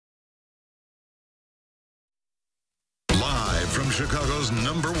from Chicago's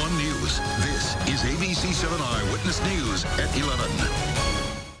 #1 news, this is ABC 7 Eyewitness News at 11.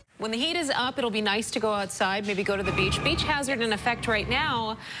 When the heat is up, it'll be nice to go outside, maybe go to the beach. Beach hazard in effect right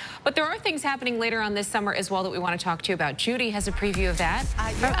now, but there are things happening later on this summer as well that we want to talk to you about. Judy has a preview of that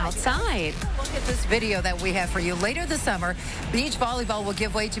from outside. Look at this video that we have for you. Later this summer, beach volleyball will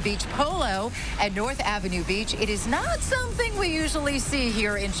give way to beach polo at North Avenue Beach. It is not something we usually see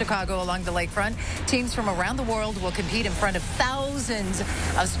here in Chicago along the lakefront. Teams from around the world will compete in front of thousands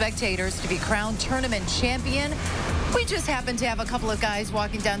of spectators to be crowned tournament champion. We just happened to have a couple of guys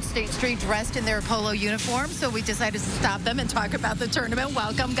walking down State Street dressed in their polo uniforms, so we decided to stop them and talk about the tournament.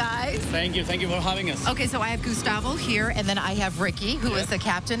 Welcome, guys. Thank you for having us. Okay, so I have Gustavo here, and then I have Ricky, who is the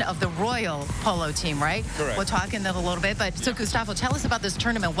captain of the Royal Polo team, right? Correct. We'll talk in that a little bit, but so Gustavo, tell us about this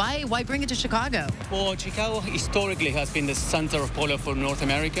tournament. Why bring it to Chicago? Well, Chicago historically has been the center of polo for North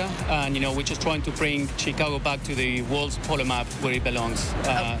America, and we're just trying to bring Chicago back to the world's polo map where it belongs.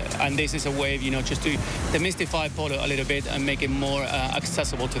 And this is a way, just to demystify polo a little bit and make it more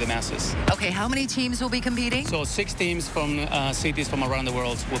accessible to the masses. Okay, how many teams will be competing? So 6 teams from cities from around the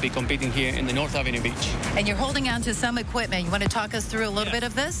world will be competing here in the North Avenue Beach. And you're holding on to some equipment. You want to talk us through a little bit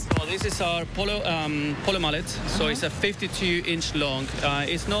of this? Well, this is our polo mallet. So it's a 52-inch long.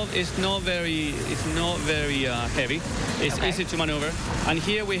 It's not very heavy. It's easy to maneuver. And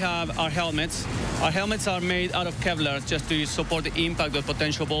here we have our helmets. Our helmets are made out of Kevlar just to support the impact of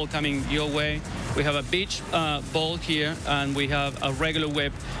potential ball coming your way. We have a beach ball here, and we have a regular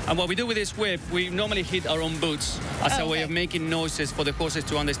whip. And what we do with this whip, we normally hit our own boots as a way of making noises for the horses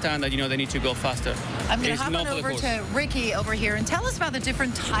to understand that, they need to go faster. I'm going to hop on over to Ricky over here and tell us about the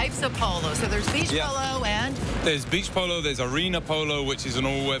different types of polo. So there's beach polo and... There's beach polo, there's arena polo, which is an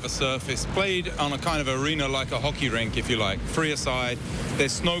all-weather surface, played on a kind of arena like a hockey rink, if you like, free-a-side.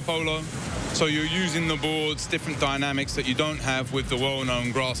 There's snow polo. So you're using the boards, different dynamics that you don't have with the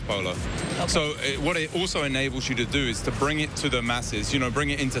well-known grass polo. Okay. So what it also enables you to do is to bring it to the masses, bring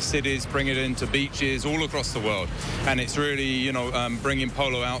it into cities, bring it into beaches all across the world. And it's really, bringing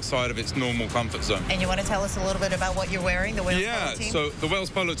polo outside of its normal comfort zone. And you want to tell us a little bit about what you're wearing, the Wales Polo team? So the Wales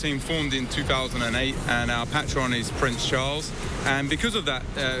Polo team formed in 2008, and our patron is Prince Charles. And because of that,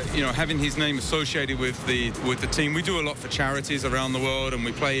 having his name associated with the team, we do a lot for charities around the world, and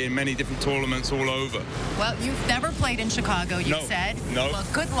we play in many different tournaments all over. Well, you've never played in Chicago, you said. No. Well,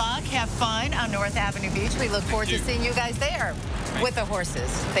 good luck. Have fun on North Avenue Beach. We look forward to seeing you guys there with the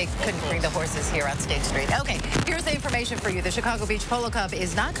horses. They couldn't bring the horses here on State Street. Okay, here's the information for you. The Chicago Beach Polo Cup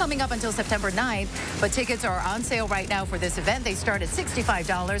is not coming up until September 9th, but tickets are on sale right now for this event. They start at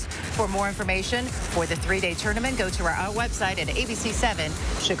 $65. For more information for the 3-day tournament, go to our website at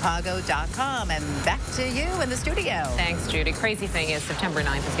abc7chicago.com. And back to you in the studio. Thanks, Judy. Crazy thing is September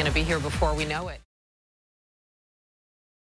 9th is going to be here before we know it.